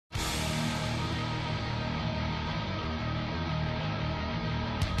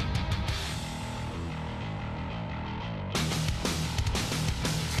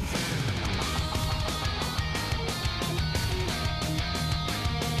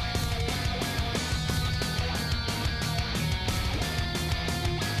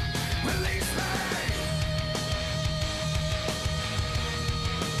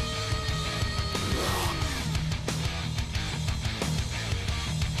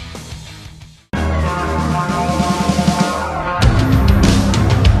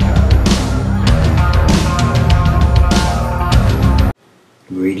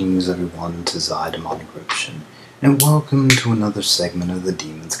everyone to Zydomon Encryption, and welcome to another segment of the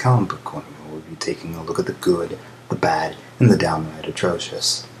Demon's Comic Book Corner, where we'll be taking a look at the good, the bad, and the downright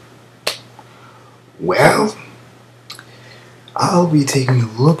atrocious. Well, I'll be taking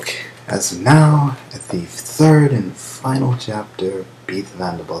a look, as of now, at the third and final chapter of Beet The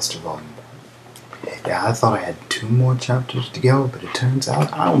Vandel Buster Volume 1. Yeah, I thought I had 2 more chapters to go, but it turns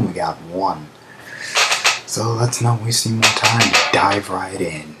out I only got 1. So let's not waste any more time and dive right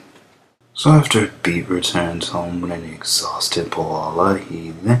in. So after Beet returns home with an exhausted Paula,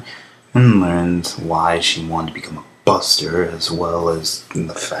 he then learns why she wanted to become a buster, as well as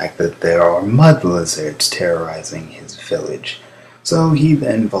the fact that there are mud lizards terrorizing his village. So he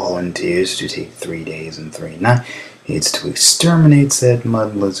then volunteers to take 3 days and 3 nights to exterminate said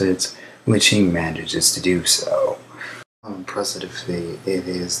mud lizards, which he manages to do so. How impressive it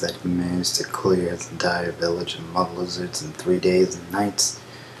is that he managed to clear his entire village of mud lizards in 3 days and nights.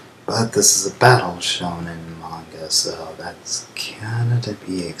 But this is a battle shown in manga, so that's kinda to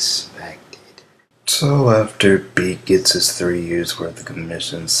be expected. So after Beet gets his 3 years worth of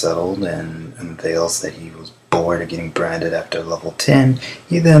commissions settled and unveils that he was bored of getting branded after level 10,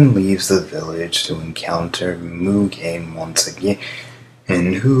 he then leaves the village to encounter Mugen once again,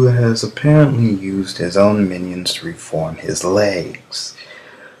 and who has apparently used his own minions to reform his legs.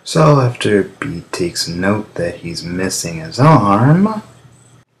 So after Beet takes note that he's missing his arm,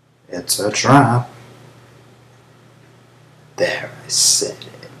 it's a trap. There, I said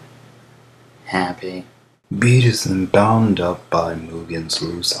it. Happy? Beet is then bound up by Mugen's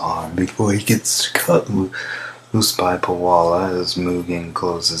loose arm before he gets cut loose by Pawala as Mugen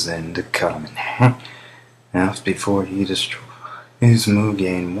closes in to cut him in half before he destroys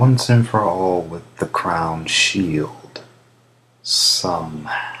Mugen once and for all with the crown shield.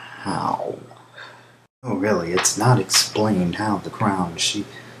 Somehow. Oh really, it's not explained how the crown shield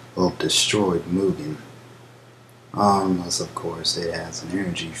destroyed Mugen. Unless of course it has an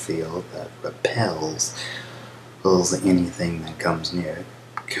energy field that repels anything that comes near it.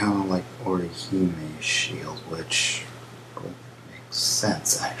 Kinda like Orihime's shield, which would make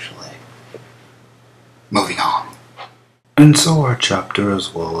sense actually. Moving on. And so our chapter,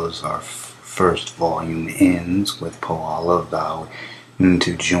 as well as our first volume, ends with Pawala vowing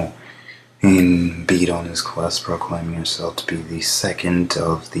to join Beet on his quest, proclaiming himself to be the second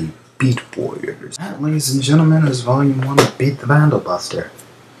of the Beet Warriors. That, ladies and gentlemen, is Volume 1 of Beet The Vandel Buster.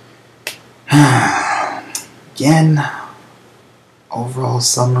 Again, overall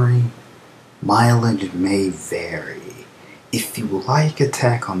summary, mileage may vary. If you like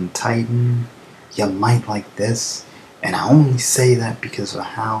Attack on Titan, you might like this. And I only say that because of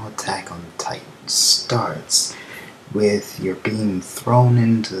how Attack on Titan starts, with you're being thrown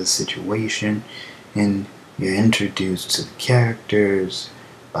into the situation and you're introduced to the characters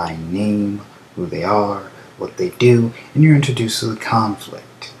by name, who they are, what they do, and you're introduced to the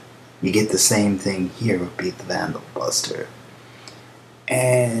conflict. You get the same thing here with Beet The Vandel Buster.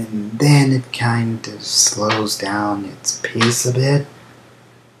 And then it kind of slows down its pace a bit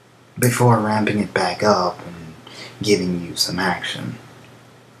before ramping it back up and giving you some action.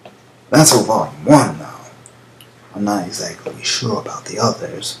 That's for Volume 1 though. I'm not exactly sure about the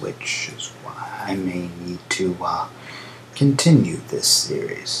others, which is why I may need to continue this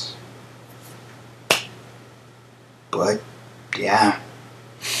series. But yeah,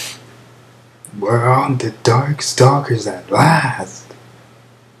 we're on to Dark Stalkers at last.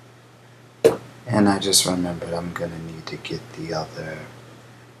 And I just remembered I'm gonna need to get the other,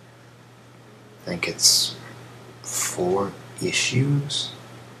 I think it's 4 issues.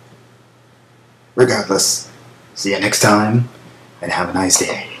 Regardless, see you next time, and have a nice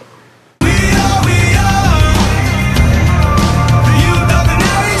day.